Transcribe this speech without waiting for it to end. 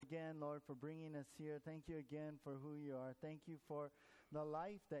again, Lord, for bringing us here. Thank you again for who you are. Thank you for the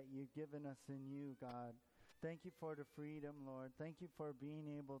life that you've given us in you, God. Thank you for the freedom, Lord. Thank you for being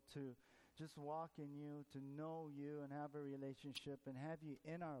able to just walk in you, to know you and have a relationship and have you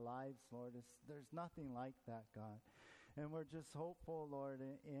in our lives, Lord. There's nothing like that, God. And we're just hopeful, Lord,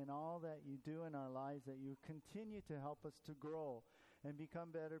 in all that you do in our lives, that you continue to help us to grow and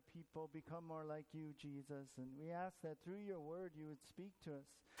become better people, become more like you, Jesus. And we ask that through your word you would speak to us,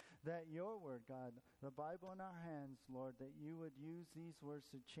 that your word, God, the Bible in our hands, Lord, that you would use these words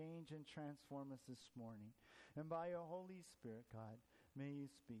to change and transform us this morning. And by your Holy Spirit, God, may you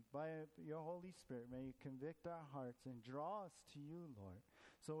speak. By your Holy Spirit, may you convict our hearts and draw us to you, Lord.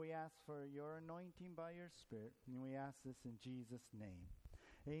 So we ask for your anointing by your Spirit, and we ask this in Jesus' name.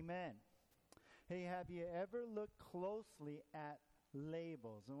 Amen. Hey, have you ever looked closely at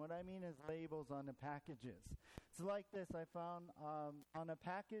labels? And what I mean is labels on the packages. It's like this. I found on a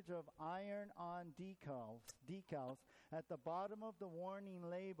package of iron-on decals, at the bottom of the warning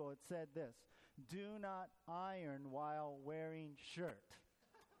label, it said this: do not iron while wearing shirt.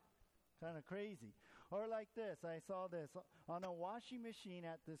 Kind of crazy. Or like this, I saw this on a washing machine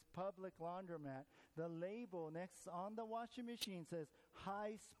at this public laundromat. The label next on the washing machine says,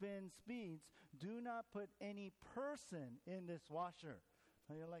 high spin speeds. Do not put any person in this washer.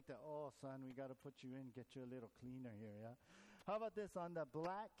 And you're like, oh, son, we got to put you in, get you a little cleaner here, yeah? How about this? On the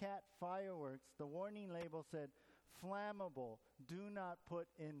Black Cat fireworks, the warning label said, flammable. Do not put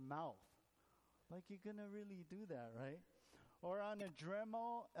in mouth. Like, you're going to really do that, right? Or on a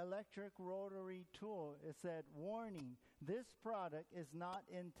Dremel electric rotary tool, it said, warning, this product is not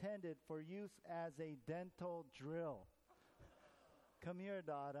intended for use as a dental drill. Come here,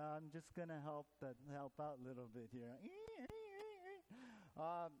 Dada. I'm just going to help out a little bit here.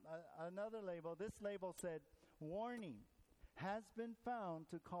 Another label. This label said, warning, has been found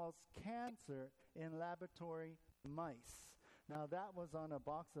to cause cancer in laboratory mice. Now, that was on a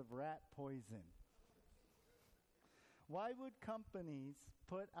box of rat poison. Why would companies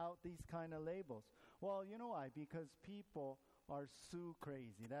put out these kind of labels? Well, you know why? Because people are sue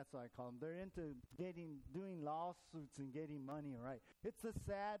crazy. That's what I call them. They're into doing lawsuits and getting money, right? It's a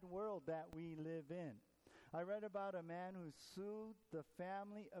sad world that we live in. I read about a man who sued the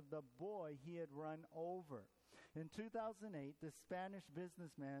family of the boy he had run over. In 2008, the Spanish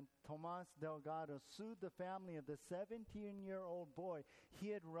businessman Tomas Delgado sued the family of the 17-year-old boy he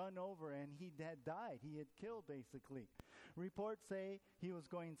had run over, and he had died. He had killed, basically. Reports say he was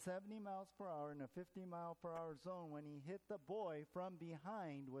going 70 miles per hour in a 50-mile-per-hour zone when he hit the boy from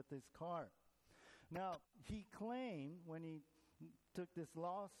behind with his car. Now, he claimed, when he took this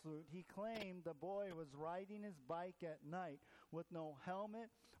lawsuit, he claimed the boy was riding his bike at night with no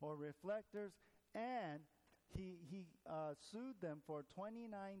helmet or reflectors, and he sued them for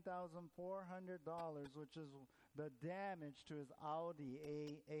 $29,400, which is the damage to his Audi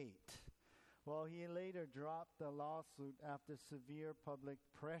A8. Well, he later dropped the lawsuit after severe public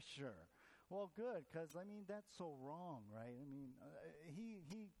pressure. Well, good, because, I mean, that's so wrong, right? I mean, he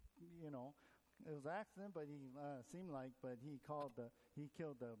it was an accident, but he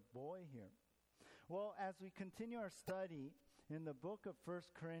killed the boy here. Well, as we continue our study in the book of 1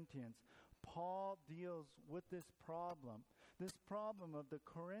 Corinthians, Paul deals with this problem of the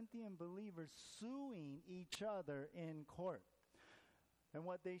Corinthian believers suing each other in court. And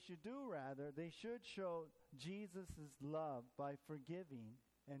what they should do, rather, they should show Jesus' love by forgiving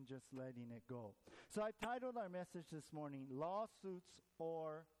and just letting it go. So I've titled our message this morning, Lawsuits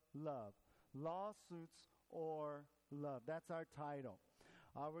or Love. Lawsuits or Love. That's our title.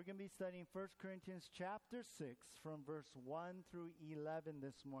 We're going to be studying 1 Corinthians chapter 6 from verse 1 through 11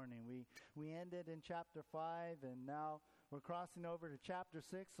 this morning. We ended in chapter 5, and now we're crossing over to chapter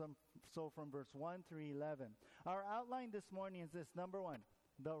 6, so from verse 1 through 11. Our outline this morning is this. Number 1,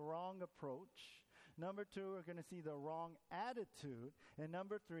 the wrong approach. Number 2, we're going to see the wrong attitude. And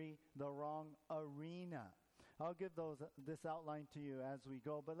number 3, the wrong arena. I'll give this outline to you as we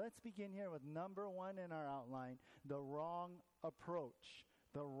go. But let's begin here with number 1 in our outline, the wrong approach.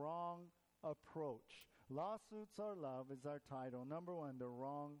 The wrong approach. Lawsuits or Love is our title. Number 1, the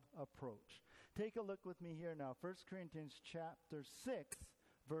wrong approach. Take a look with me here now. 1 Corinthians chapter 6,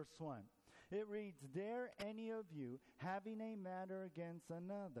 verse 1. It reads, dare any of you, having a matter against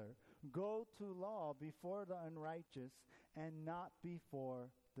another, go to law before the unrighteous and not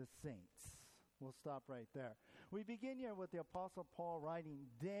before the saints. We'll stop right there. We begin here with the Apostle Paul writing,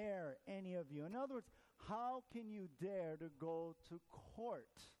 dare any of you. In other words, how can you dare to go to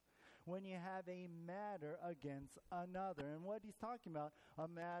court when you have a matter against another? And what he's talking about, a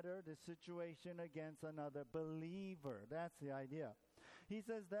matter, the situation against another believer. That's the idea. He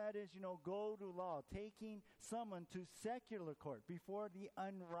says that is, go to law, taking someone to secular court before the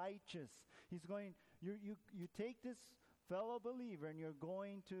unrighteous. He's going, you take this fellow believer and you're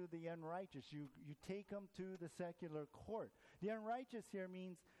going to the unrighteous. You take them to the secular court. The unrighteous here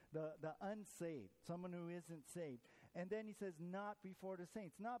means the unsaved, someone who isn't saved. And then he says, not before the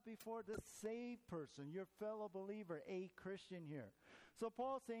saints, not before the saved person, your fellow believer, a Christian here. So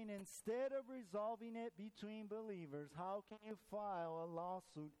Paul's saying, instead of resolving it between believers, how can you file a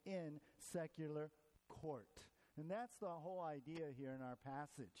lawsuit in secular court? And that's the whole idea here in our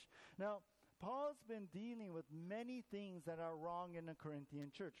passage. Now, Paul's been dealing with many things that are wrong in the Corinthian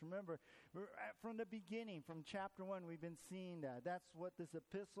church. Remember, from the beginning, from chapter 1, we've been seeing that. That's what this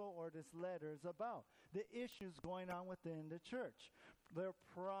epistle or this letter is about. The issues going on within the church. Their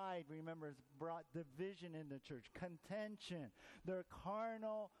pride, remember, has brought division in the church, contention, their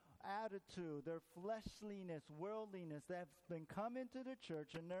carnal attitude, their fleshliness, worldliness that's been come into the church,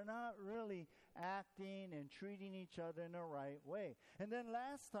 and they're not really acting and treating each other in the right way. And then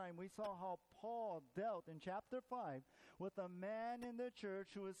last time we saw how Paul dealt in chapter 5 with a man in the church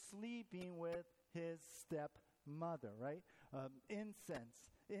who was sleeping with his stepmother, right?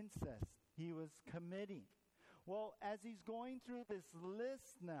 Incest he was committing. Well, as he's going through this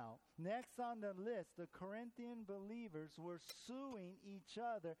list now, next on the list, the Corinthian believers were suing each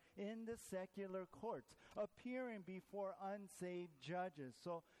other in the secular courts, appearing before unsaved judges.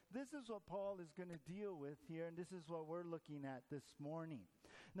 So this is what Paul is going to deal with here, and this is what we're looking at this morning.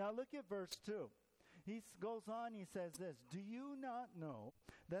 Now look at verse 2. He goes on, he says this, "Do you not know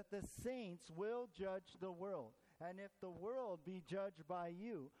that the saints will judge the world? And if the world be judged by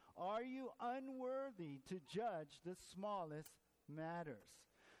you, are you unworthy to judge the smallest matters?"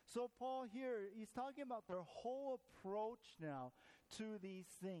 So Paul here, he's talking about their whole approach now to these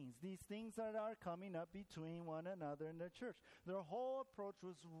things that are coming up between one another in the church. Their whole approach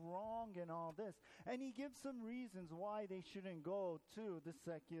was wrong in all this. And he gives some reasons why they shouldn't go to the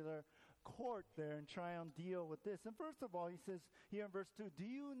secular court there and try and deal with this. And first of all, he says here in verse 2, "Do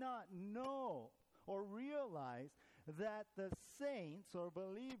you not know or realize that the saints or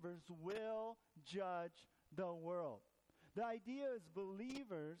believers will judge the world?" The idea is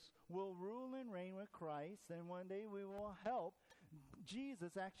believers will rule and reign with Christ, and one day we will help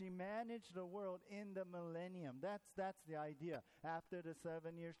Jesus actually manage the world in the millennium. That's the idea. After the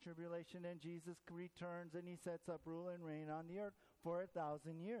 7 years tribulation, and Jesus returns and he sets up rule and reign on the earth for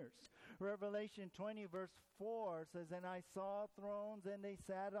 1,000 years. Revelation 20 verse 4 says, "And I saw thrones, and they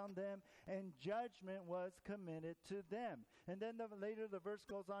sat on them, and judgment was committed to them." And then later the verse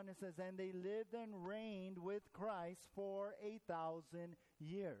goes on and says, "And they lived and reigned with Christ for 1,000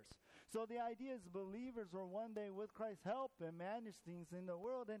 years." So the idea is believers are one day with Christ, help him manage things in the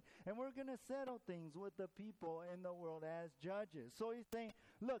world, and we're going to settle things with the people in the world as judges. So he's saying,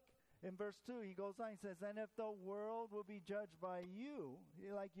 look, in verse 2, he goes on, he says, "And if the world will be judged by you,"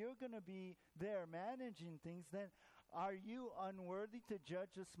 like you're going to be there managing things, "then are you unworthy to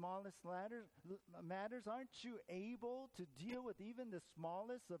judge the smallest matters? Aren't you able to deal with even the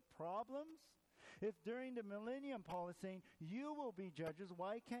smallest of problems? If during the millennium," Paul is saying, "you will be judges,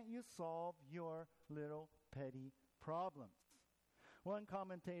 why can't you solve your little petty problems?" One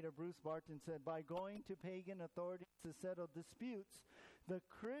commentator, Bruce Barton, said, "By going to pagan authorities to settle disputes, the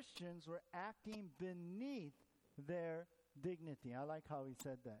Christians were acting beneath their dignity." I like how he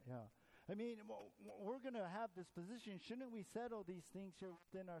said that, yeah. I mean, we're going to have this position. Shouldn't we settle these things here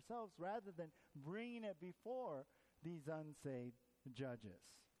within ourselves rather than bringing it before these unsaved judges?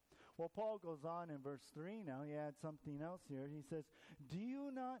 Well, Paul goes on in verse 3 now. He adds something else here. He says, "Do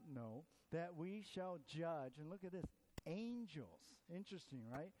you not know that we shall judge," and look at this, "angels?" Interesting,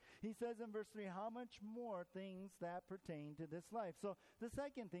 right? He says in verse 3, "How much more things that pertain to this life?" So the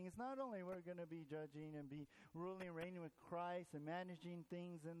second thing is not only we're going to be judging and be ruling and reigning with Christ and managing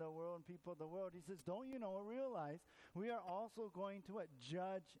things in the world and people of the world. He says, don't you know or realize we are also going to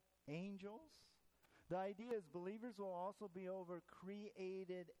judge angels? The idea is believers will also be over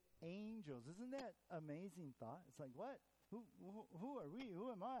created angels. Isn't that amazing thought? It's like, what? Who are we?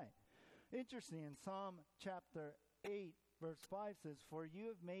 Who am I? Interesting. In Psalm chapter 8, verse 5 says, "For you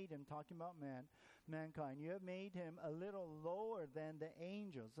have made him," talking about mankind, "you have made him a little lower than the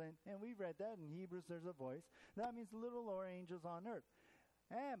angels." And we read that in Hebrews, there's a voice. That means little lower angels on earth.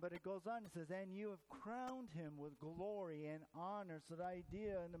 But it goes on, it says, "And you have crowned him with glory and honor." So the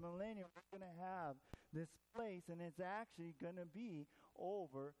idea in the millennium, we're going to have this place, and it's actually going to be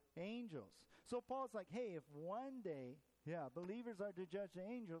over angels. So Paul's like, hey, if one day, believers are to judge the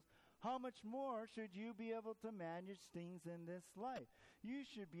angels, how much more should you be able to manage things in this life? You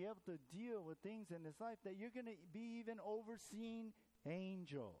should be able to deal with things in this life that you're going to be even overseeing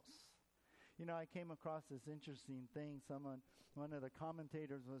angels. You know, I came across this interesting thing. One of the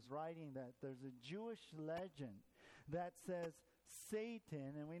commentators was writing that there's a Jewish legend that says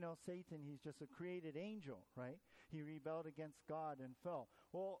Satan, and we know Satan, he's just a created angel, right? He rebelled against God and fell.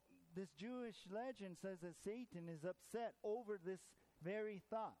 Well, this Jewish legend says that Satan is upset over this very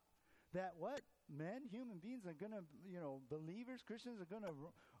thought. That what? Men, human beings are going to, believers, Christians are going to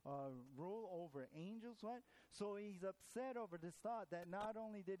rule over angels, what? So he's upset over this thought that not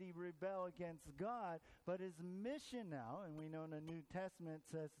only did he rebel against God, but his mission now, and we know in the New Testament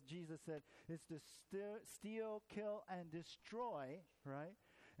says, Jesus said, is to steal, kill, and destroy, right?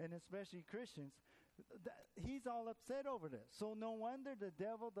 And especially Christians. He's all upset over this. So no wonder the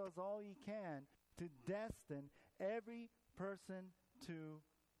devil does all he can to destine every person to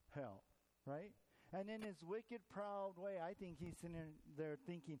hell, right? And in his wicked, proud way, I think he's sitting there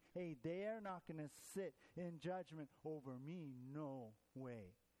thinking, hey, they are not going to sit in judgment over me. No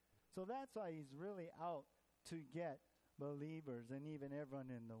way. So that's why he's really out to get believers and even everyone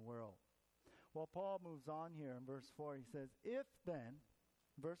in the world. Well, Paul moves on here in verse 4. He says,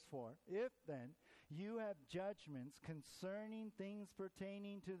 verse 4, if then you have judgments concerning things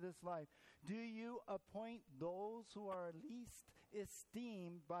pertaining to this life, do you appoint those who are least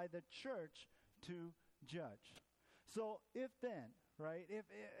esteemed by the church to judge? So if then, right,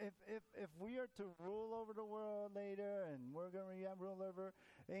 if we are to rule over the world later and we're going to rule over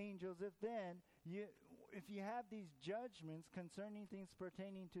angels, if you have these judgments concerning things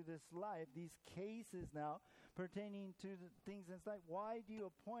pertaining to this life, these cases now pertaining to the things in this life, why do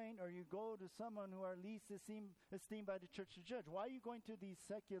you appoint or you go to someone who are least esteemed by the church to judge? Why are you going to these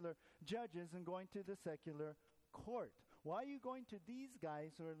secular judges and going to the secular court? Why are you going to these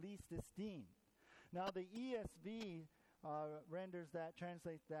guys who are least esteemed? Now the ESV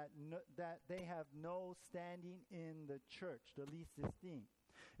translates that they have no standing in the church, the least esteemed.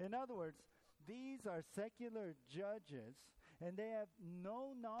 In other words, these are secular judges, and they have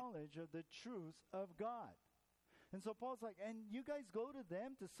no knowledge of the truths of God. And so Paul's like, and you guys go to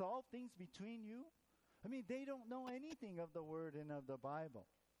them to solve things between you? I mean, they don't know anything of the Word and of the Bible.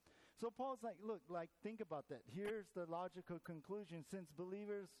 So Paul's like, look, think about that. Here's the logical conclusion. Since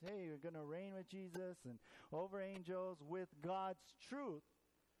believers, hey, you're going to reign with Jesus and over angels with God's truth,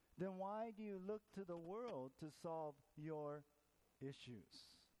 then why do you look to the world to solve your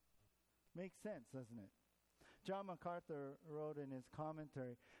issues? Makes sense, doesn't it? John MacArthur wrote in his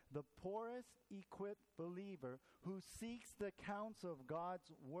commentary, the poorest equipped believer who seeks the counsel of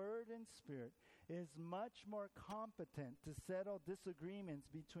God's Word and Spirit is much more competent to settle disagreements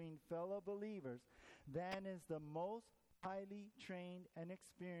between fellow believers than is the most highly trained and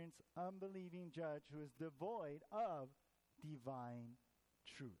experienced unbelieving judge who is devoid of divine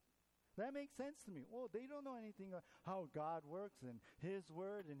truth. That makes sense to me. Well, they don't know anything of how God works and His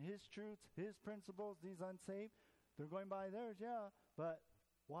Word and His truths, His principles, these unsaved. They're going by theirs, yeah. But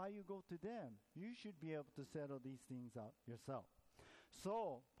why you go to them? You should be able to settle these things out yourself.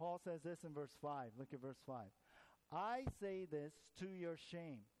 So, Paul says this in verse 5. Look at verse 5. I say this to your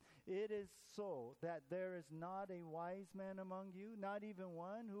shame. It is so that there is not a wise man among you, not even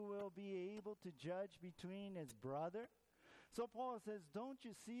one who will be able to judge between his brother. So Paul says, don't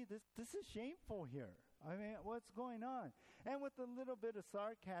you see this? This is shameful here. I mean, what's going on? And with a little bit of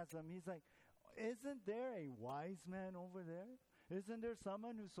sarcasm, he's like, isn't there a wise man over there? Isn't there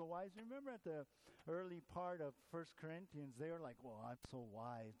someone who's so wise? Remember at the early part of 1 Corinthians, they were like, well, I'm so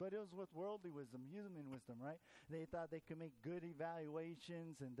wise. But it was with worldly wisdom, human wisdom, right? They thought they could make good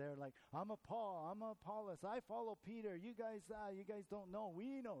evaluations, and they're like, I'm a Paul, I'm a Apollos, I follow Peter. You guys don't know.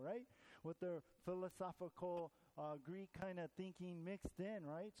 We know, right? With their philosophical Greek kind of thinking mixed in,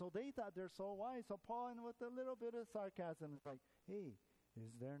 right? So they thought they're so wise. So Paul, and with a little bit of sarcasm, is like, hey,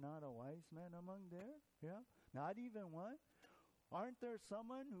 is there not a wise man among there? Yeah? Not even one? Aren't there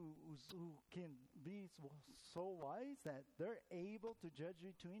someone who can be so wise that they're able to judge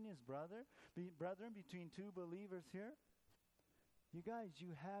between his brethren, between two believers here? You guys, you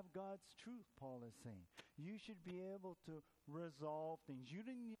have God's truth, Paul is saying. You should be able to resolve things.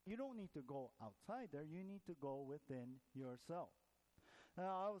 You don't need to go outside there. You need to go within yourself.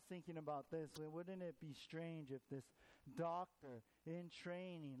 Now, I was thinking about this. Wouldn't it be strange if this doctor in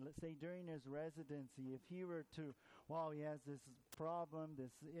training, let's say during his residency, if he were to, he has this problem,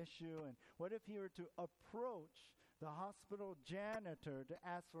 this issue, and what if he were to approach the hospital janitor to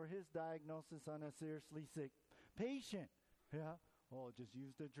ask for his diagnosis on a seriously sick patient? Yeah. Oh, just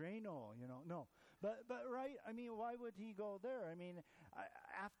use the Drano, No. But right, I mean, why would he go there? I mean,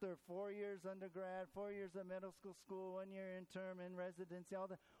 after 4 years undergrad, 4 years of middle school, 1 year intern and residency, all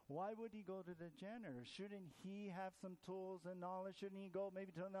that, why would he go to the janitor? Shouldn't he have some tools and knowledge? Shouldn't he go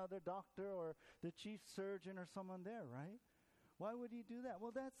maybe to another doctor or the chief surgeon or someone there, right? Why would he do that?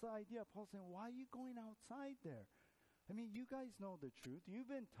 Well, that's the idea. Paul's saying, why are you going outside there? I mean, you guys know the truth. You've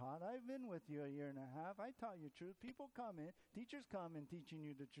been taught. I've been with you a year and a half. I taught you truth. People come in, teachers come in teaching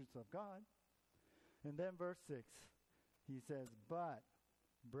you the truth of God. And then verse 6, he says, but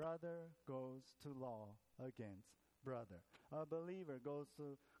brother goes to law against brother. A believer goes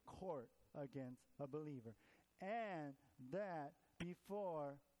to court against a believer. And that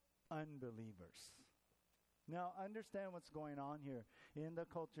before unbelievers. Now, understand what's going on here in the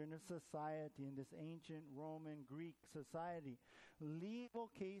culture, in the society, in this ancient Roman Greek society.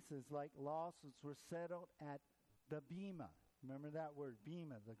 Legal cases like lawsuits were settled at the bema. Remember that word,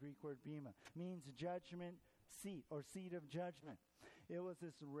 bema, the Greek word bema, means judgment seat or seat of judgment. It was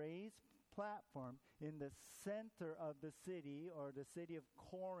this raised platform in the center of the city, or the city of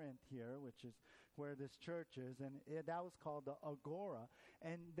Corinth here, which is where this church is, and that was called the Agora.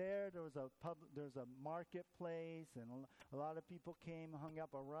 And there was a marketplace, and a lot of people came, hung up.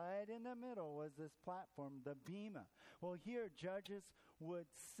 But right in the middle was this platform, the bema. Well, here judges would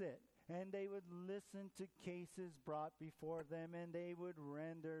sit, and they would listen to cases brought before them, and they would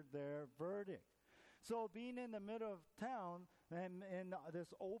render their verdict. So being in the middle of town and in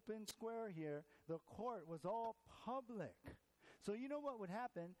this open square here, the court was all public. So you know what would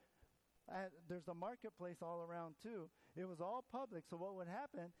happen? There's a marketplace all around too. It was all public. So what would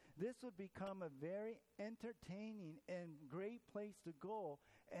happen? This would become a very entertaining and great place to go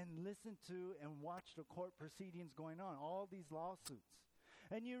and listen to and watch the court proceedings going on, all these lawsuits.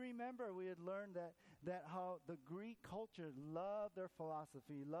 And you remember we had learned that how the Greek culture loved their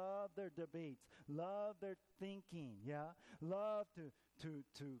philosophy, loved their debates, loved their thinking, loved to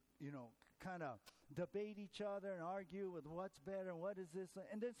kind of debate each other and argue with what's better and what is this.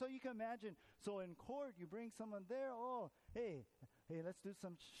 And then so you can imagine, so in court you bring someone there, hey, let's do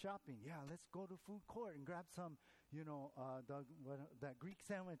some shopping. Yeah, let's go to food court and grab some, that Greek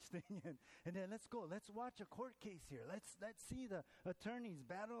sandwich thing. And then let's watch a court case here. Let's see the attorneys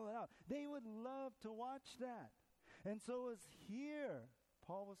battle it out. They would love to watch that. And so it was here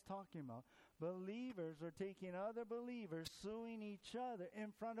Paul was talking about. Believers are taking other believers, suing each other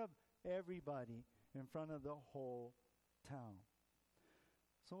in front of everybody, in front of the whole town.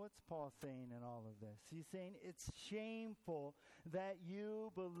 So what's Paul saying in all of this? He's saying it's shameful that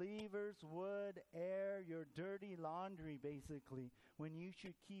you believers would air your dirty laundry, basically, when you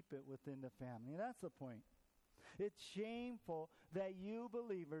should keep it within the family. And that's the point. It's shameful that you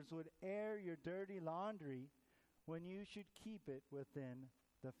believers would air your dirty laundry when you should keep it within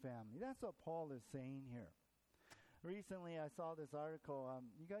the family. That's what Paul is saying here. Recently, I saw this article.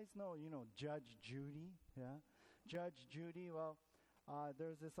 You guys know, Judge Judy, yeah? Judge Judy, well,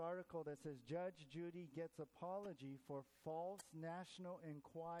 there's this article that says, Judge Judy gets apology for false National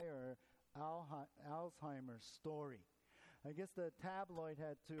Enquirer Alzheimer's story. I guess the tabloid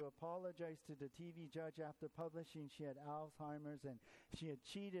had to apologize to the TV judge after publishing she had Alzheimer's and she had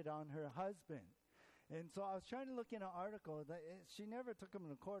cheated on her husband. And so I was trying to look in an article. She never took him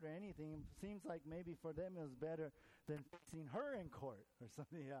to court or anything. It seems like maybe for them it was better than seeing her in court or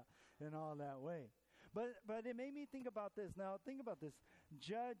something, in all that way. But it made me think about this. Now, think about this.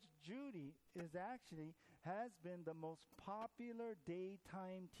 Judge Judy has been the most popular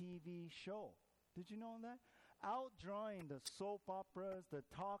daytime TV show. Did you know that? Outdrawing the soap operas, the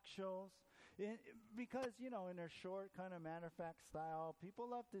talk shows. Because, in her short kind of matter-of-fact style, people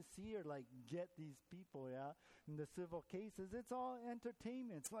love to see her, get these people, in the civil cases. It's all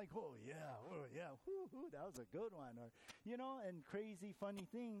entertainment. It's like, oh, yeah, whoo, that was a good one. Or, and crazy, funny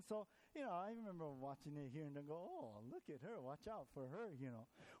things. So, I remember watching it here and then go, oh, look at her. Watch out for her,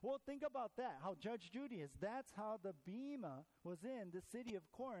 Well, think about that, how Judge Judy is. That's how the bema was in the city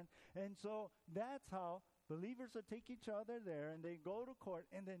of Corinth. And so that's how believers will take each other there, and they go to court,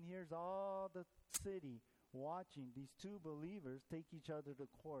 and then here's all the city watching these two believers take each other to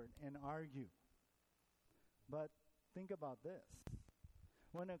court and argue. But think about this.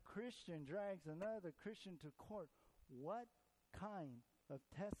 When a Christian drags another Christian to court, what kind of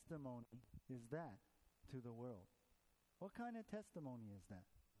testimony is that to the world? What kind of testimony is that?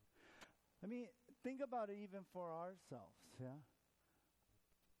 I mean, think about it even for ourselves,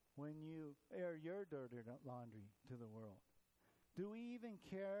 when you air your dirty laundry to the world. Do we even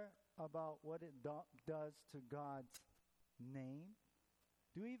care about what it does to God's name?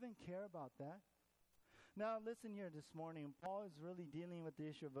 Do we even care about that? Now, listen here this morning. Paul is really dealing with the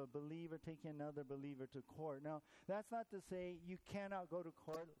issue of a believer taking another believer to court. Now, that's not to say you cannot go to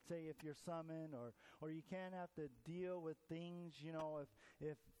court, say if you're summoned, or you can't have to deal with things,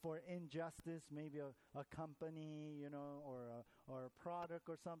 if for injustice, maybe a company, or a product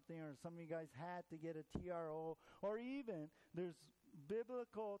or something, or some of you guys had to get a TRO, or even there's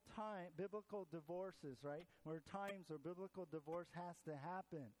biblical divorces, right? Where times where biblical divorce has to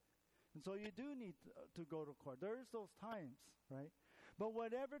happen. And so you do need to go to court. There's those times, right? But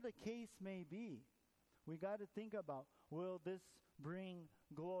whatever the case may be, we got to think about, will this bring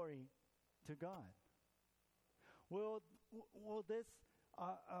glory to God? Will this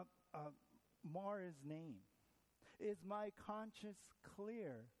mar His name? Is my conscience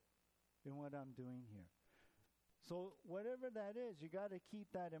clear in what I'm doing here? So whatever that is, you got to keep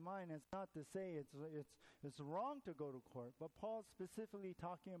that in mind. It's not to say it's wrong to go to court, but Paul's specifically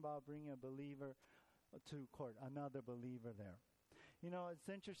talking about bringing a believer to court, another believer there. It's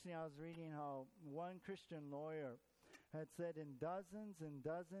interesting. I was reading how one Christian lawyer had said in dozens and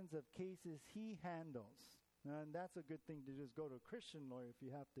dozens of cases he handles. And that's a good thing to just go to a Christian lawyer if you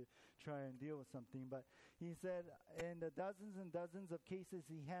have to try and deal with something. But he said in the dozens and dozens of cases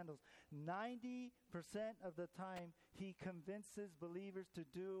he handles, 90% of the time he convinces believers to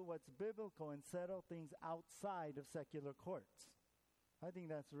do what's biblical and settle things outside of secular courts. I think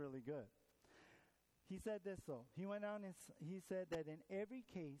that's really good. He said this, though. He went on and he said that in every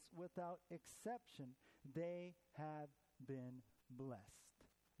case, without exception, they have been blessed.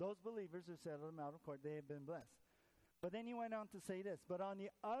 Those believers who settled them out of court, they have been blessed. But then he went on to say this, but on the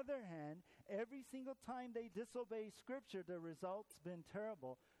other hand, every single time they disobey Scripture, the result's been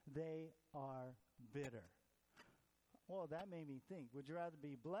terrible. They are bitter. Well, that made me think, would you rather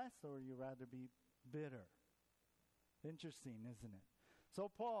be blessed or would you rather be bitter? Interesting, isn't it? So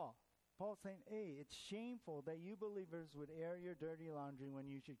Paul's saying, hey, it's shameful that you believers would air your dirty laundry when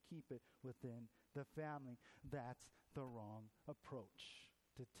you should keep it within the family. That's the wrong approach,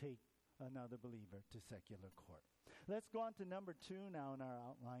 to take another believer to secular court. Let's go on to number 2 now in our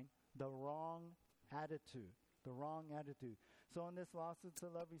outline, the wrong attitude. The wrong attitude. So in this Lawsuits to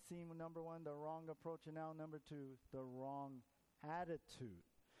Love, we've seen number 1, the wrong approach, and now number 2, the wrong attitude.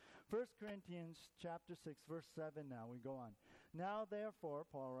 1 Corinthians chapter 6, verse 7 now, we go on. Now therefore,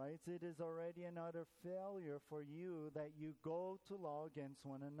 Paul writes, it is already an utter failure for you that you go to law against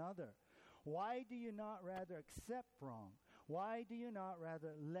one another. Why do you not rather accept wrong? Why do you not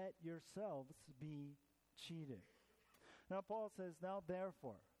rather let yourselves be cheated? Now Paul says, now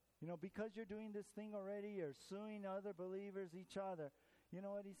therefore, because you're doing this thing already, you're suing other believers, each other. You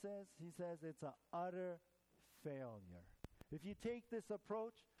know what he says? He says it's an utter failure. If you take this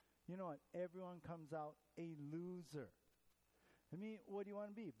approach, you know what? Everyone comes out a loser. I mean, what do you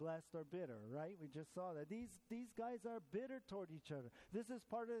want to be? Blessed or bitter, right? We just saw that. These guys are bitter toward each other. This is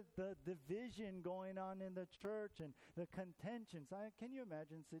part of the division going on in the church and the contentions. Can you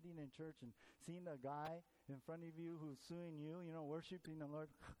imagine sitting in church and seeing a guy in front of you who's suing you, worshiping the Lord?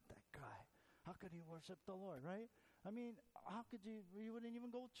 That guy, how could he worship the Lord, right? I mean, how could you wouldn't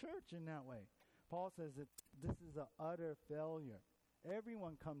even go to church in that way. Paul says that this is an utter failure.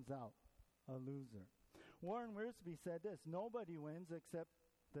 Everyone comes out a loser. Warren Wiersbe said this, nobody wins except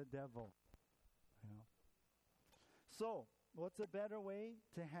the devil. So, what's a better way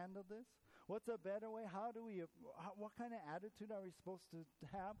to handle this? What's a better way? What kind of attitude are we supposed to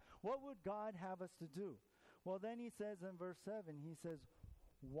have? What would God have us to do? Well, then he says in verse 7, he says,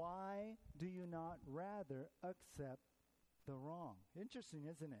 why do you not rather accept the wrong? Interesting,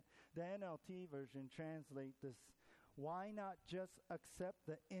 isn't it? The NLT version translates this, why not just accept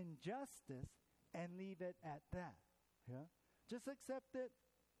the injustice and leave it at that? Yeah? Just accept it,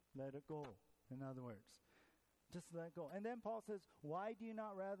 let it go. In other words, just let go. And then Paul says, why do you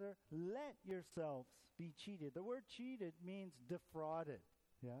not rather let yourselves be cheated? The word cheated means defrauded.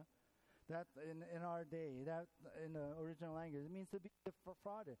 Yeah? That in our day, that in the original language, it means to be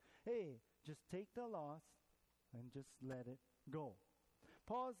defrauded. Hey, just take the loss and just let it go.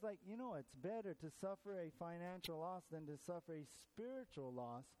 Paul's like, it's better to suffer a financial loss than to suffer a spiritual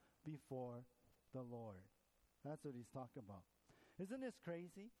loss before the Lord. That's what he's talking about. Isn't this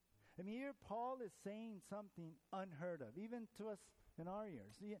crazy? I mean, here Paul is saying something unheard of, even to us in our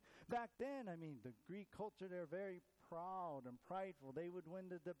years. Back then, the Greek culture, they're very proud and prideful. They would win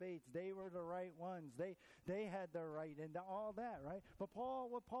the debates. They were the right ones. They had the right and all that, right? But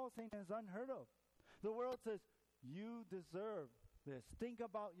what Paul's saying is unheard of. The world says, you deserve this. Think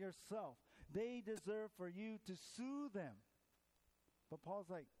about yourself. They deserve for you to sue them. But Paul's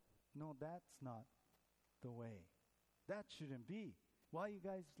like, no, that's not the way. That shouldn't be. Why you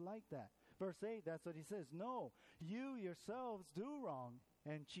guys like that? Verse 8, that's what he says. No, you yourselves do wrong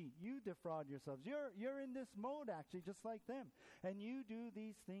and cheat. You defraud yourselves. You're in this mode, actually, just like them. And you do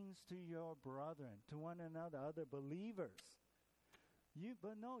these things to your brethren, to one another, other believers.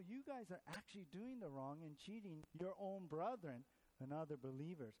 But no, you guys are actually doing the wrong and cheating your own brethren and other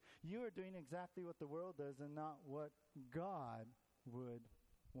believers. You are doing exactly what the world does and not what God would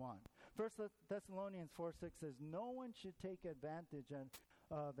want. 1 Thessalonians 4:6 says, no one should take advantage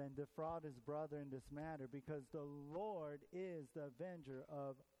of and defraud his brother in this matter, because the Lord is the avenger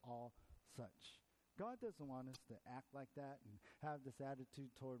of all such. God doesn't want us to act like that and have this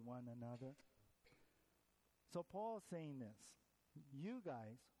attitude toward one another. So Paul is saying this. You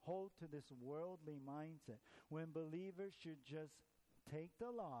guys hold to this worldly mindset when believers should just take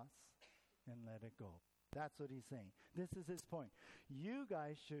the loss and let it go. That's what he's saying. This is his point. You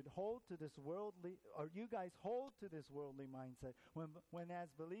guys should hold to this worldly, or you guys hold to this worldly mindset when as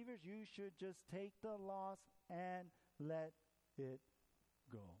believers you should just take the loss and let it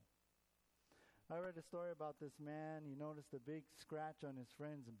go. I read a story about this man. He noticed a big scratch on his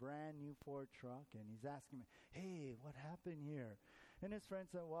friend's brand new Ford truck, and he's asking me, hey, what happened here? And his friend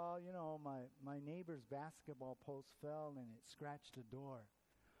said, well, my neighbor's basketball post fell and it scratched the door.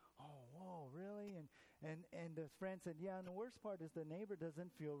 Oh, whoa, really? And the friend said, yeah, and the worst part is the neighbor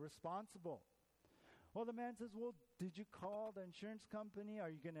doesn't feel responsible. Well, the man says, well, did you call the insurance company?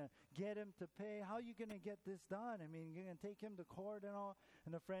 Are you going to get him to pay? How are you going to get this done? I mean, you're going to take him to court and all?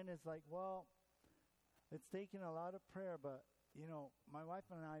 And the friend is like, well, it's taken a lot of prayer, but, my wife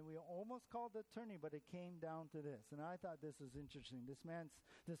and I, we almost called the attorney, but it came down to this. And I thought this was interesting.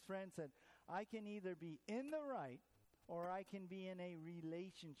 This friend said, I can either be in the right or I can be in a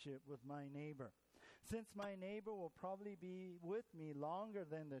relationship with my neighbor. Since my neighbor will probably be with me longer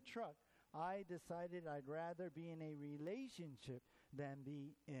than the truck, I decided I'd rather be in a relationship than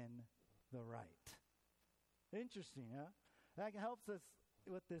be in the right. Interesting, huh? That helps us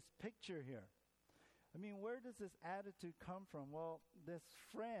with this picture here. I mean, where does this attitude come from? Well, this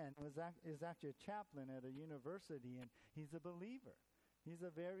friend is actually a chaplain at a university, and he's a believer. He's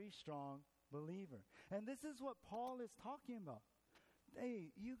a very strong believer. And this is what Paul is talking about.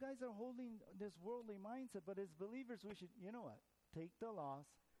 Hey, you guys are holding this worldly mindset, but as believers, we should, take the loss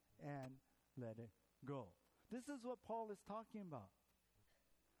and let it go. This is what Paul is talking about.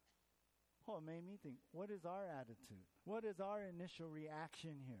 Oh, it made me think, what is our attitude? What is our initial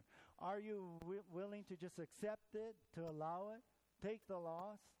reaction here? Are you willing to just accept it, to allow it, take the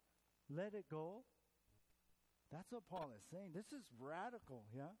loss, let it go? That's what Paul is saying. This is radical,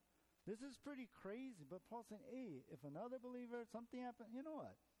 yeah? This is pretty crazy, but Paul's saying, hey, if another believer, something happened, you know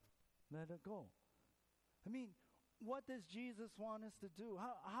what? Let it go. I mean, what does Jesus want us to do?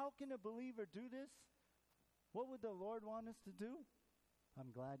 How can a believer do this? What would the Lord want us to do?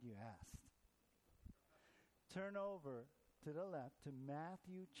 I'm glad you asked. Turn over to the left to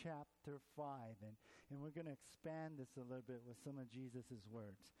Matthew chapter 5, and we're going to expand this a little bit with some of Jesus'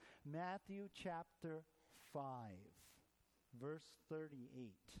 words. Matthew chapter 5, verse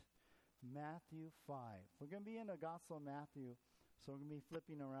 38. Matthew 5. We're going to be in the Gospel of Matthew, so we're going to be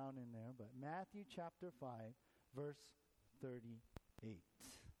flipping around in there, but Matthew chapter 5, verse 38.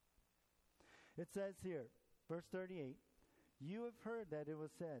 It says here, verse 38, you have heard that it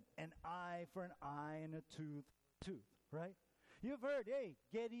was said, an eye for an eye and a tooth for a tooth, right? You've heard, hey,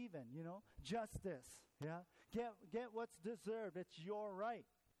 get even, justice, yeah? Get what's deserved. It's your right.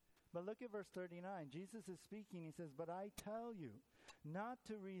 But look at verse 39. Jesus is speaking. He says, but I tell you not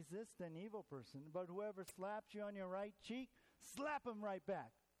to resist an evil person, but whoever slaps you on your right cheek, slap him right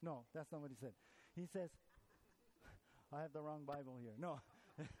back. No, that's not what he said. He says, I have the wrong Bible here. No.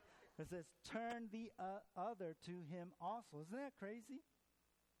 It says, turn the other to him also. Isn't that crazy?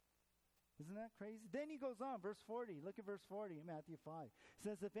 Isn't that crazy? Then he goes on, verse 40. Look at verse 40 in Matthew 5. It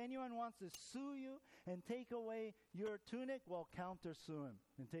says, if anyone wants to sue you and take away your tunic, well, counter-sue him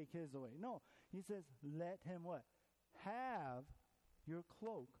and take his away. No, he says, let him what? Have your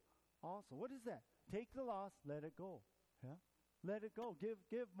cloak also. What is that? Take the loss, let it go. Yeah? Let it go.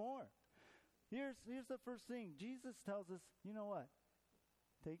 Give more. Here's the first thing. Jesus tells us, you know what?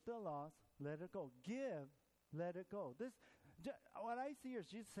 Take the loss, let it go. Give, let it go. What I see here is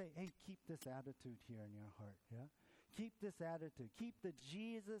Jesus saying, hey, keep this attitude here in your heart. Yeah? Keep this attitude. Keep the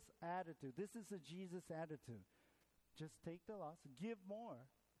Jesus attitude. This is the Jesus attitude. Just take the loss, give more,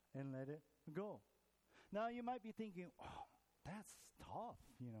 and let it go. Now you might be thinking, oh, that's tough,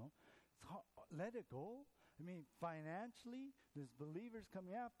 It's hard. Let it go? I mean, financially, there's believers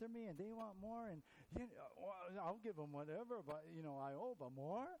coming after me, and they want more, and I'll give them whatever, but, I owe, but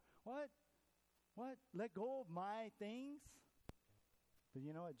more? What? Let go of my things? But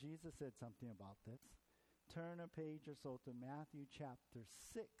you know what? Jesus said something about this. Turn a page or so to Matthew chapter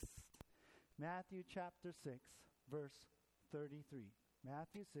 6. Matthew chapter 6, verse 33.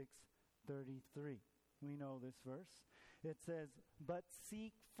 Matthew 6, 33. We know this verse. It says, "But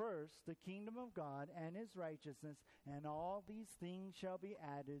seek first the kingdom of God and his righteousness, and all these things shall be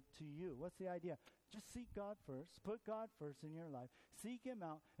added to you." What's the idea? Just seek God first. Put God first in your life. Seek him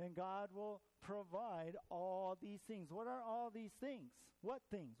out, and God will provide all these things. What are all these things? What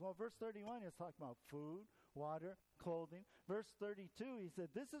things? Well, verse 31 is talking about food, water, clothing. Verse 32, he said,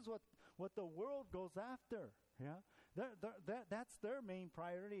 this is what the world goes after. Yeah, that's their main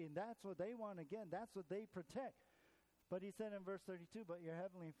priority, and that's what they want. Again, that's what they protect. But he said in verse 32, but your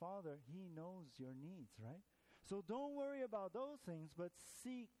heavenly Father, he knows your needs, right? So don't worry about those things, but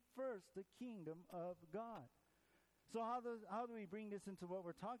seek first the kingdom of God. So how do we bring this into what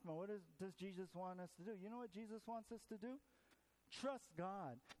we're talking about? What does Jesus want us to do? You know what Jesus wants us to do? Trust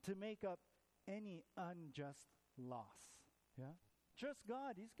God to make up any unjust loss. Yeah? Trust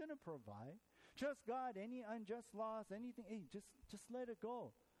God. He's going to provide. Trust God. Any unjust loss, anything, hey, just let it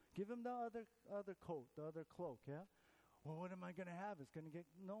go. Give him the other coat, the other cloak, yeah? Well, what am I going to have? It's going to get,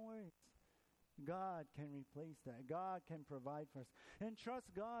 no worries. God can replace that. God can provide for us. And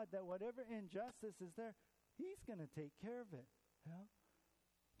trust God that whatever injustice is there, he's going to take care of it. Yeah?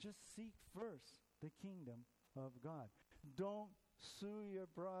 Just seek first the kingdom of God. Don't sue your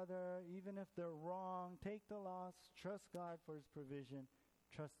brother, even if they're wrong. Take the loss. Trust God for his provision.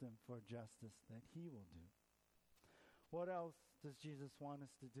 Trust him for justice that he will do. What else does Jesus want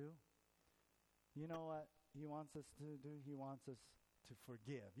us to do? You know what he wants us to do? He wants us to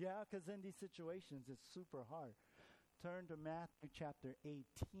forgive. Yeah, because in these situations, it's super hard. Turn to Matthew chapter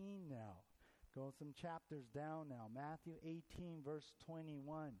 18 now. Go some chapters down now. Matthew 18, verse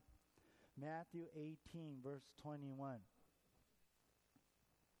 21. Matthew 18, verse 21.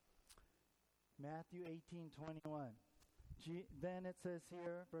 Matthew 18, 21. Then it says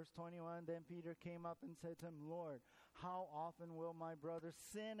here, verse 21, then Peter came up and said to him, Lord, how often will my brother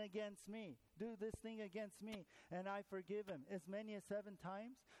sin against me? Do this thing against me, and I forgive him? As many as 7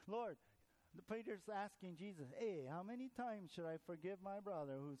 times? Lord, Peter's asking Jesus, hey, how many times should I forgive my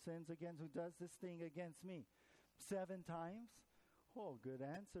brother who sins against, who does this thing against me? 7 times? Oh, good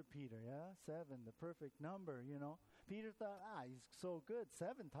answer, Peter, yeah? 7, the perfect number, you know. Peter thought, he's so good.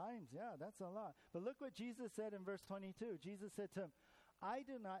 7 times, yeah, that's a lot. But look what Jesus said in verse 22. Jesus said to him, I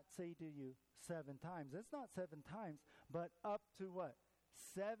do not say to you 7 times. It's not 7 times, but up to what?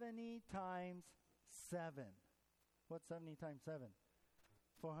 70 times 7. What's 70 times 7?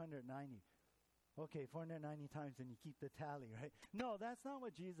 490. Okay, 490 times, and you keep the tally, right? No, that's not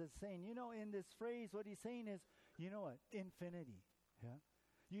what Jesus is saying. You know, in this phrase, what he's saying is, you know what? Infinity, yeah?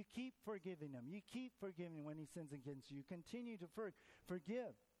 You keep forgiving him. You keep forgiving when he sins against you. You continue to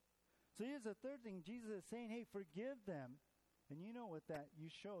forgive. So here's the third thing. Jesus is saying, hey, forgive them. And you know what that, you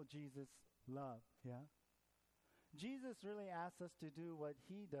show Jesus love, yeah? Jesus really asks us to do what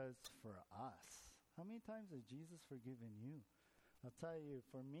he does for us. How many times has Jesus forgiven you? I'll tell you,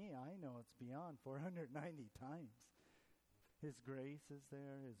 for me, I know it's beyond 490 times. His grace is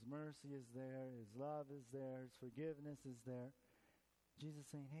there. His mercy is there. His love is there. His forgiveness is there. Jesus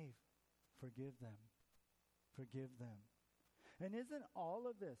saying, hey, forgive them. Forgive them. And isn't all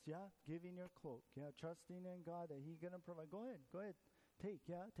of this, yeah, giving your cloak, yeah, trusting in God that he's going to provide. Go ahead. Take,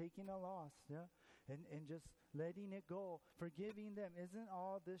 yeah, taking a loss, yeah, and just letting it go, forgiving them. Isn't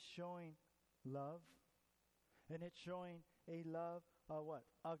all this showing love? And it's showing a love, what?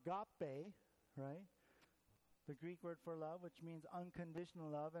 Agape, right? The Greek word for love, which means unconditional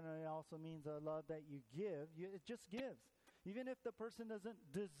love, and it also means a love that you give. It just gives. Even if the person doesn't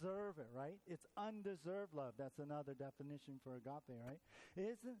deserve it, right? It's undeserved love. That's another definition for agape, right?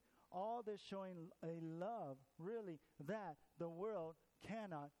 Isn't all this showing a love, really, that the world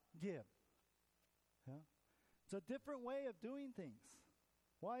cannot give? Yeah? It's a different way of doing things.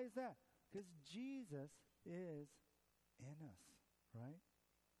 Why is that? Because Jesus is in us, right?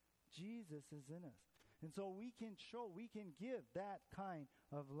 Jesus is in us. And so we can give that kind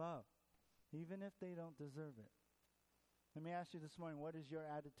of love, even if they don't deserve it. Let me ask you this morning, what has your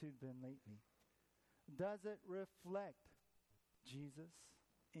attitude been lately? Does it reflect Jesus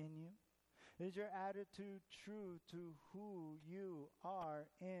in you? Is your attitude true to who you are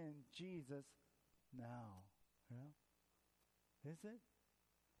in Jesus now? Yeah? Is it?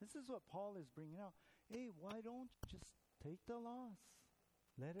 This is what Paul is bringing out. Hey, why don't you just take the loss?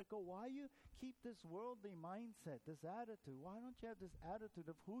 Let it go. Why you keep this worldly mindset, this attitude? Why don't you have this attitude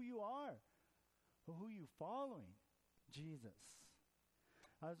of who you are, or who you following? Jesus.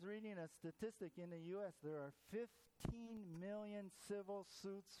 I was reading a statistic in the U.S. There are 15 million civil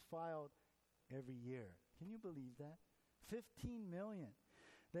suits filed every year. Can you believe that? 15 million.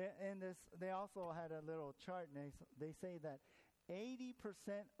 They also had a little chart, and they say that 80%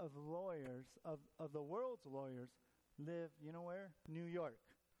 of lawyers, of the world's lawyers, live, you know where? New York.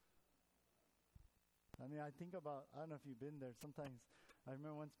 I mean, I think about, I don't know if you've been there. Sometimes I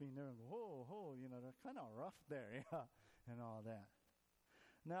remember once being there and go, whoa, they're kind of rough there, yeah, and all that.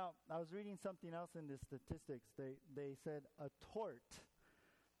 Now, I was reading something else in the statistics. They said a tort.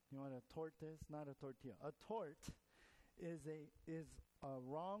 You know what a tort is? Not a tortilla. A tort is a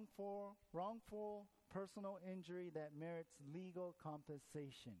wrongful personal injury that merits legal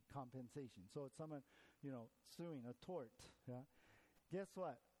compensation. So it's someone, suing, a tort. Yeah. Guess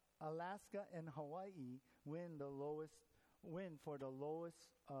what? Alaska and Hawaii win for the lowest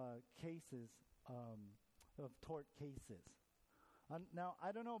cases of tort cases. Now,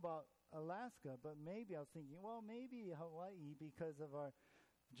 I don't know about Alaska, but maybe I was thinking, well, maybe Hawaii because of our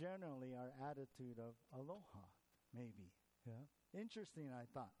attitude of aloha, maybe. Yeah. Interesting, I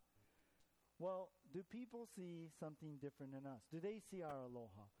thought. Well, do people see something different in us? Do they see our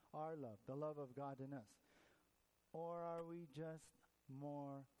aloha, our love, the love of God in us? Or are we just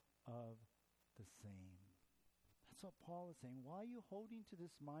more of the same? That's what Paul is saying. Why are you holding to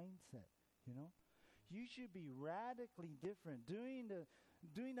this mindset, You should be radically different, doing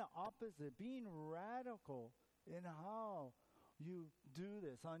the opposite, being radical in how you do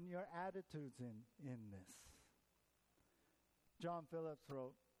this, on your attitudes in this. John Phillips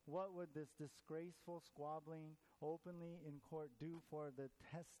wrote, "What would this disgraceful squabbling openly in court do for the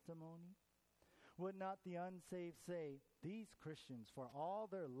testimony? Would not the unsaved say, these Christians, for all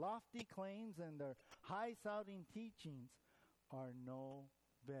their lofty claims and their high-sounding teachings, are no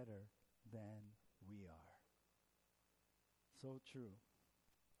better than we are?" So true.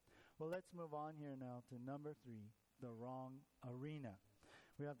 Well, let's move on here now to number 3, the wrong arena.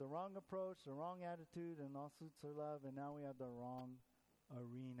 We have the wrong approach, the wrong attitude, and lawsuits are love, and now we have the wrong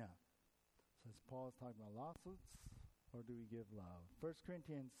arena. So as Paul is talking about lawsuits, or do we give love? 1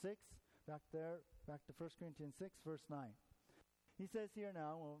 Corinthians 6, back to 1 Corinthians 6, verse 9. He says here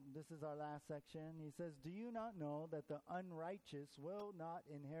now, this is our last section, he says, "Do you not know that the unrighteous will not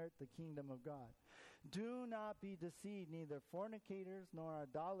inherit the kingdom of God? Do not be deceived, neither fornicators, nor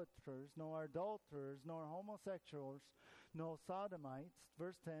idolaters, nor adulterers, nor homosexuals, nor sodomites,"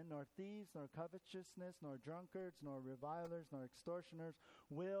 verse 10, "nor thieves, nor covetousness, nor drunkards, nor revilers, nor extortioners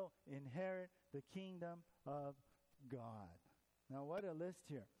will inherit the kingdom of God." Now, what a list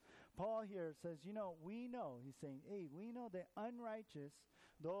here. Paul here says, we know, he's saying, we know the unrighteous,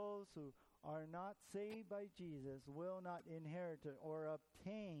 those who are not saved by Jesus, will not inherit or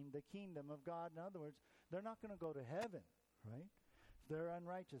obtain the kingdom of God. In other words, they're not going to go to heaven, right? If they're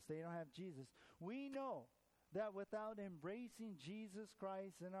unrighteous, they don't have Jesus. We know that without embracing Jesus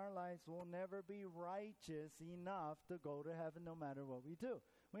Christ in our lives, we'll never be righteous enough to go to heaven no matter what we do.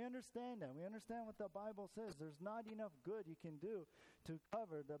 We understand that. We understand what the Bible says. There's not enough good you can do to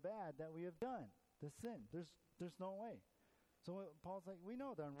cover the bad that we have done, the sin. There's no way. So Paul's like, we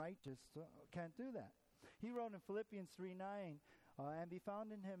know the unrighteous can't do that. He wrote in Philippians 3:9, "And be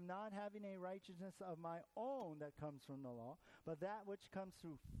found in him, not having a righteousness of my own that comes from the law, but that which comes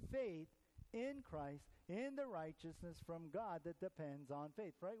through faith in Christ, in the righteousness from God that depends on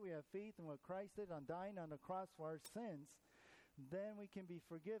faith." Right? We have faith in what Christ did on dying on the cross for our sins. Then we can be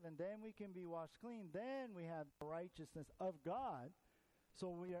forgiven. Then we can be washed clean. Then we have the righteousness of God. So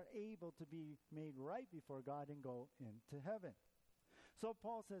we are able to be made right before God and go into heaven. So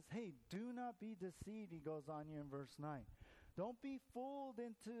Paul says, do not be deceived, he goes on here in verse 9. Don't be fooled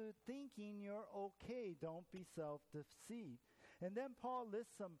into thinking you're okay. Don't be self-deceived. And then Paul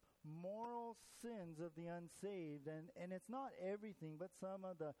lists some moral sins of the unsaved. And it's not everything, but some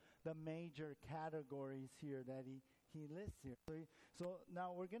of the major categories here that he lists here. So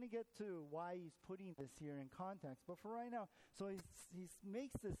now we're going to get to why he's putting this here in context. But for right now, so he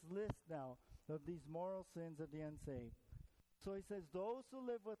makes this list now of these moral sins of the unsaved. So he says, those who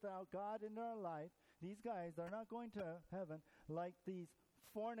live without God in their life, these guys are not going to heaven like these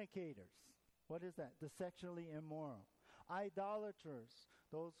fornicators. What is that? The sexually immoral. Idolaters,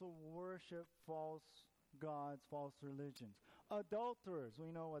 those who worship false gods, false religions. Adulterers,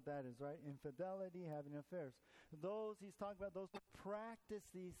 we know what that is, right? Infidelity, having affairs. Those, he's talking about those who practice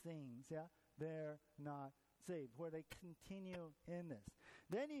these things, they're not saved, where they continue in this.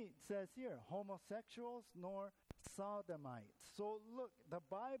 Then he says here, homosexuals nor sodomites. So look, the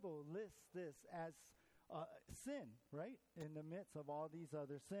Bible lists this as sin, right? In the midst of all these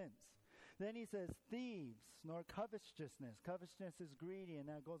other sins. Then he says, thieves, nor covetousness. Covetousness is greedy, and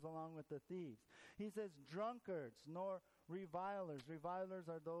that goes along with the thieves. He says, drunkards, nor revilers. Revilers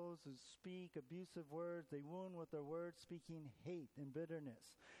are those who speak abusive words. They wound with their words, speaking hate and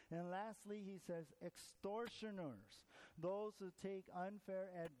bitterness. And lastly, he says, extortioners, those who take unfair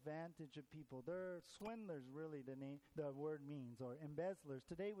advantage of people. They're swindlers, really, the word means, or embezzlers.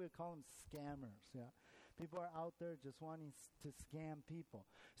 Today we call them scammers, yeah. People are out there just wanting to scam people.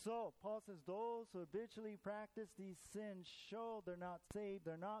 So Paul says those who habitually practice these sins show they're not saved,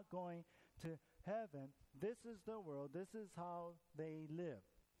 they're not going to heaven. This is the world. This is how they live.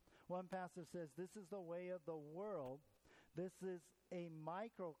 One pastor says this is the way of the world. This is a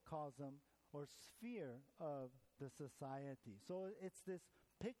microcosm or sphere of the society. So it's this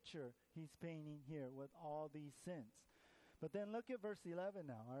picture he's painting here with all these sins. But then look at verse 11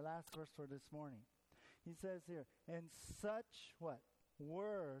 now, our last verse for this morning. He says here, and such, what?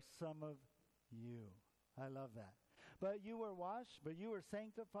 Were some of you. I love that. But you were washed, but you were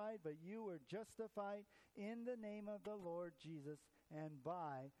sanctified, but you were justified in the name of the Lord Jesus and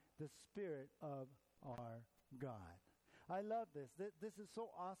by the Spirit of our God. I love this. This is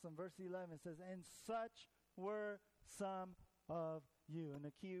so awesome. Verse 11 says, and such were some of you. And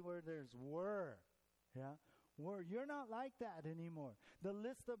the key word there is were. Yeah. Were. You're not like that anymore. The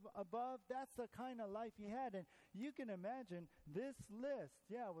list above, that's the kind of life you had. And you can imagine this list,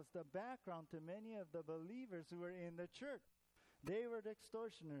 was the background to many of the believers who were in the church. They were the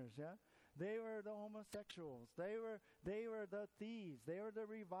extortioners, They were the homosexuals. They were the thieves. They were the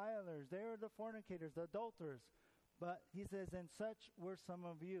revilers. They were the fornicators, the adulterers. But he says, and such were some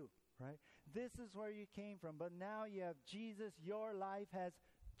of you, right? This is where you came from. But now you have Jesus. Your life has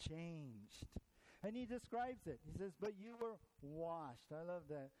changed. And he describes it. He says, but you were washed. I love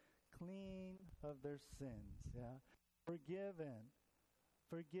that. Clean of their sins. Yeah. Forgiven.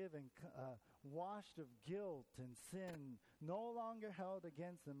 Washed of guilt and sin. No longer held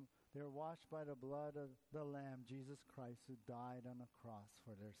against them. They're washed by the blood of the Lamb, Jesus Christ, who died on the cross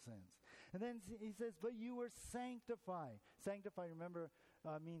for their sins. And then he says, but you were sanctified. Sanctified, remember,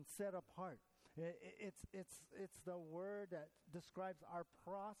 means set apart. It's the word that describes our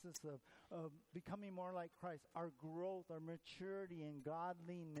process of becoming more like Christ, our growth, our maturity in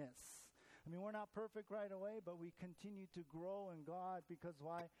godliness. I mean, we're not perfect right away, but we continue to grow in God because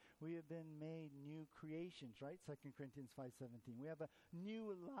why? We have been made new creations, right? 2 Corinthians 5:17. We have a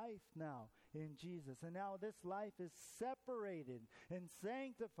new life now in Jesus. And now this life is separated and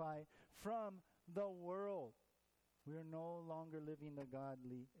sanctified from the world. We are no longer living the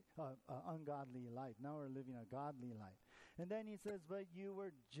ungodly life. Now we're living a godly life. And then he says, but you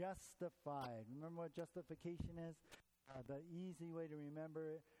were justified. Remember what justification is? The easy way to remember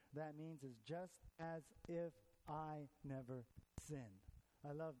it, that means is just as if I never sinned.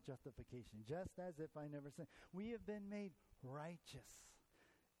 I love justification. Just as if I never sinned. We have been made righteous,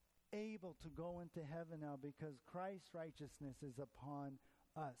 able to go into heaven now because Christ's righteousness is upon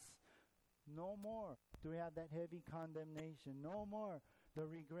us. No more do we have that heavy condemnation. No more the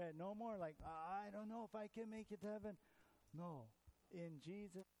regret. No more like, I don't know if I can make it to heaven. No. In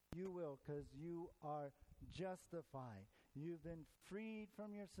Jesus, you will, because you are justified. You've been freed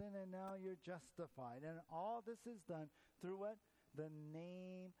from your sin, and now you're justified. And all this is done through what? The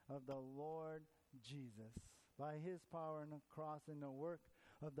name of the Lord Jesus. By his power on the cross and the work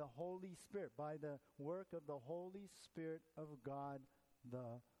of the Holy Spirit. By the work of the Holy Spirit of God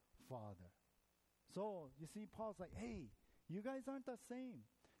the Father. So, you see, Paul's like, hey, you guys aren't the same.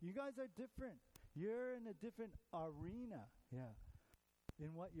 You guys are different. You're in a different arena,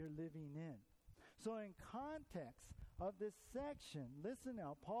 in what you're living in. So in context of this section, listen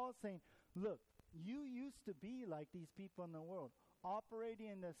now, Paul's saying, look, you used to be like these people in the world, operating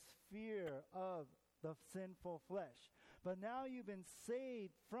in the sphere of the sinful flesh. But now you've been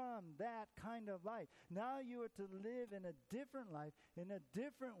saved from that kind of life. Now you are to live in a different life, in a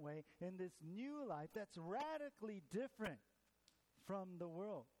different way, in this new life that's radically different from the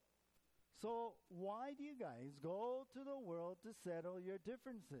world. So why do you guys go to the world to settle your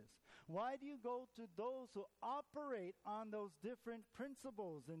differences? Why do you go to those who operate on those different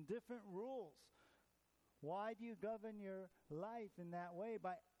principles and different rules? Why do you govern your life in that way?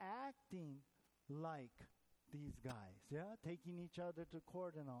 By acting like these guys, taking each other to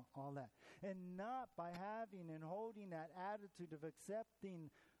court and all that. And not by having and holding that attitude of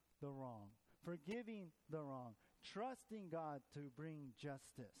accepting the wrong, forgiving the wrong, trusting God to bring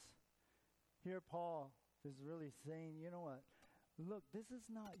justice. Here Paul is really saying, you know what? Look, this is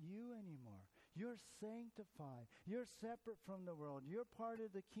not you anymore. You're sanctified. You're separate from the world. You're part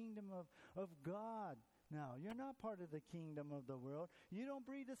of the kingdom of God. now. You're not part of the kingdom of the world. You don't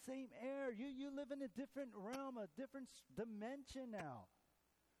breathe the same air. You live in a different realm, a different dimension now.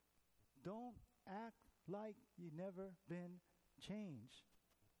 Don't act like you've never been changed.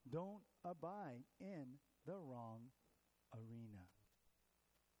 Don't abide in the wrong arena.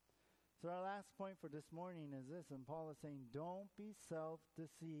 So our last point for this morning is this, and Paul is saying, don't be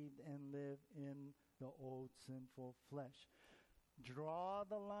self-deceived and live in the old sinful flesh. Draw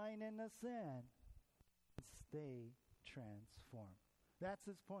the line in the sand and stay transformed. That's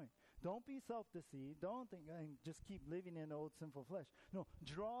his point. Don't be self-deceived. Don't think and just keep living in the old sinful flesh. No,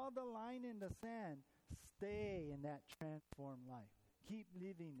 draw the line in the sand. Stay in that transformed life. Keep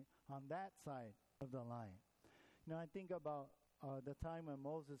living on that side of the line. I think about the time when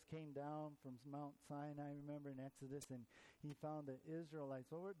Moses came down from Mount Sinai, remember in Exodus, and he found the Israelites.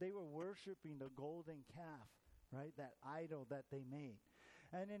 They were worshiping the golden calf, right? That idol that they made.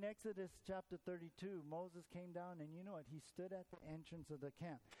 And in Exodus chapter 32, Moses came down, and you know what? He stood at the entrance of the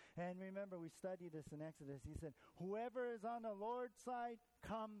camp. And remember, we studied this in Exodus. He said, whoever is on the Lord's side,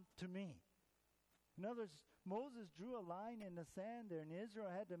 come to me. In other words, Moses drew a line in the sand there, and Israel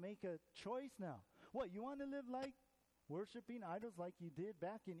had to make a choice now. What, you want to live like worshiping idols like you did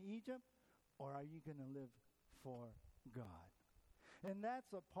back in Egypt? Or are you going to live for God? And that's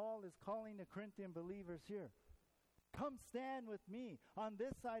what Paul is calling the Corinthian believers here. Come stand with me on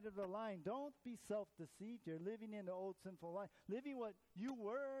this side of the line. Don't be self-deceived. You're living in the old sinful life. Living what you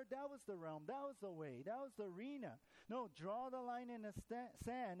were, that was the realm. That was the way. That was the arena. No, draw the line in the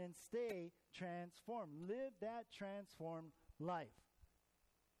sand and stay transformed. Live that transformed life.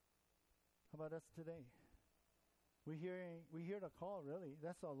 How about us today? We hear the call, really.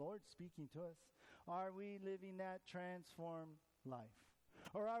 That's the Lord speaking to us. Are we living that transformed life?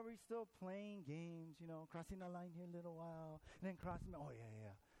 Or are we still playing games, crossing the line here a little while, and then crossing,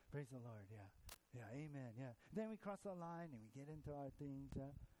 yeah. Praise the Lord, yeah. Yeah, amen, yeah. Then we cross the line and we get into our things,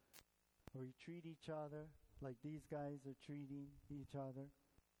 yeah. Or we treat each other like these guys are treating each other.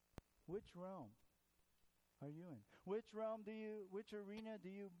 Which realm are you in? Which arena do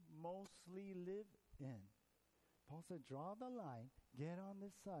you mostly live in? Paul said, draw the line, get on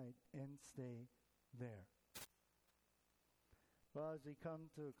this side, and stay there. Well, as we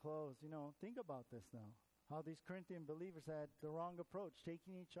come to a close, think about this now. How these Corinthian believers had the wrong approach,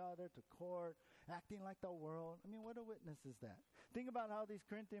 taking each other to court, acting like the world. I mean, what a witness is that? Think about how these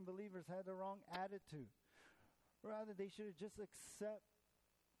Corinthian believers had the wrong attitude. Rather, they should have just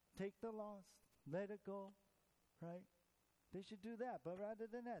take the loss, let it go, right? They should do that. But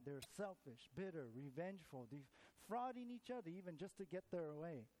rather than that, they're selfish, bitter, revengeful, defrauding each other even just to get their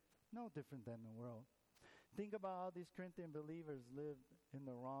way. No different than the world. Think about how these Corinthian believers lived in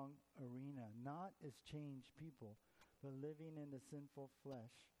the wrong arena, not as changed people, but living in the sinful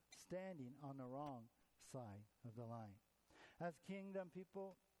flesh, standing on the wrong side of the line. As kingdom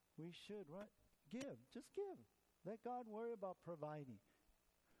people, we should what? Give. Just give. Let God worry about providing.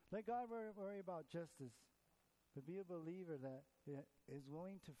 Let God worry about justice. But be a believer that is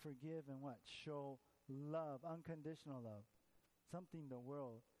willing to forgive and what? Show love, unconditional love. Something the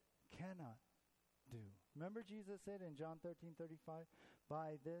world cannot do. Remember Jesus said in John 13:35,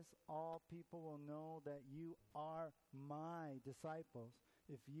 by this all people will know that you are my disciples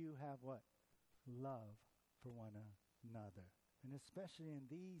if you have what? Love for one another. And especially in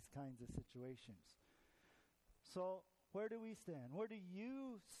these kinds of situations. So where do we stand? Where do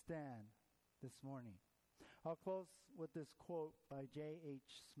you stand this morning? I'll close with this quote by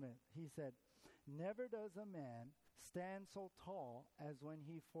J.H. Smith. He said, never does a man stand so tall as when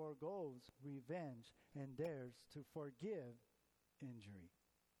he forgoes revenge and dares to forgive injury.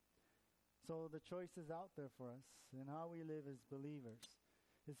 So the choice is out there for us, and how we live as believers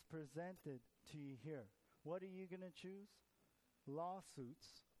is presented to you here. What are you going to choose?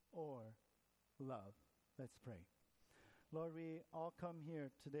 Lawsuits or love? Let's pray. Lord, we all come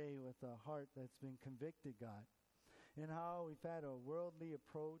here today with a heart that's been convicted, God, and how we've had a worldly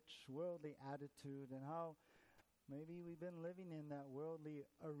approach, worldly attitude, and how maybe we've been living in that worldly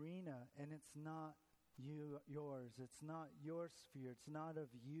arena, and it's not yours. It's not your sphere. It's not of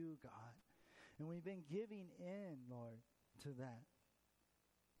you, God. And we've been giving in, Lord, to that.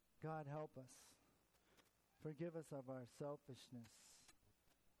 God, help us. Forgive us of our selfishness,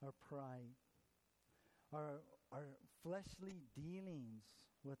 our pride, our fleshly dealings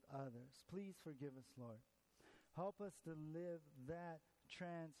with others. Please forgive us, Lord. Help us to live that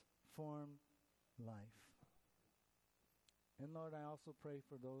transformed life. And Lord, I also pray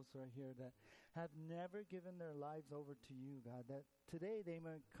for those who are here that have never given their lives over to you, God, that today they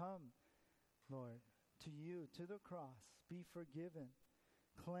may come, Lord, to you, to the cross, be forgiven,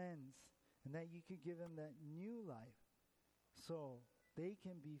 cleansed, and that you could give them that new life so they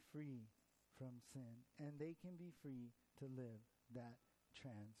can be free from sin and they can be free to live that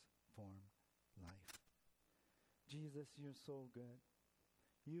transformed life. Jesus, you're so good.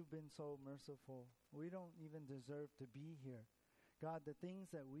 You've been so merciful. We don't even deserve to be here. God, the things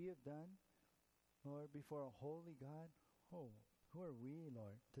that we have done, Lord, before a holy God, oh, who are we,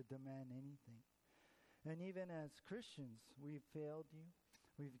 Lord, to demand anything? And even as Christians, we've failed you.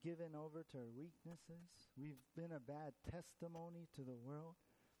 We've given over to our weaknesses. We've been a bad testimony to the world.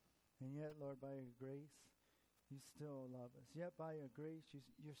 And yet, Lord, by your grace, you still love us. Yet by your grace,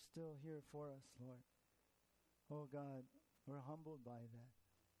 you're still here for us, Lord. Oh, God, we're humbled by that.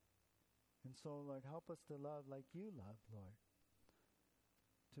 And so, Lord, help us to love like you love, Lord,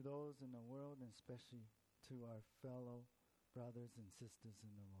 to those in the world and especially to our fellow brothers and sisters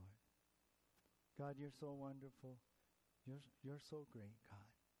in the Lord. God, you're so wonderful. You're so great,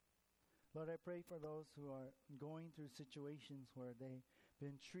 God. Lord, I pray for those who are going through situations where they've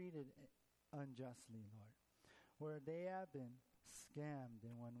been treated unjustly, Lord, where they have been scammed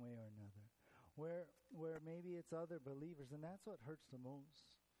in one way or another, where maybe it's other believers, and that's what hurts the most,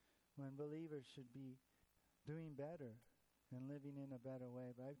 when believers should be doing better and living in a better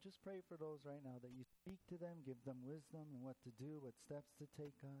way. But I just pray for those right now that you speak to them, give them wisdom and what to do, what steps to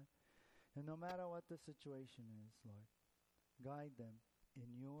take, God. And no matter what the situation is, Lord, guide them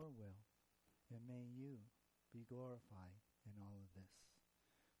in your will, and may you be glorified in all of this.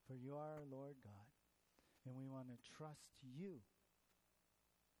 For you are our Lord God, and we want to trust you,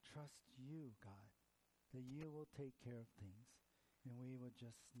 God, that you will take care of things, and we will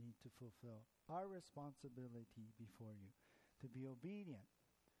just need to fulfill our responsibility before you, to be obedient,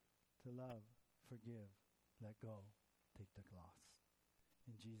 to love, forgive, let go, take the cross.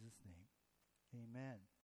 In Jesus' name, amen.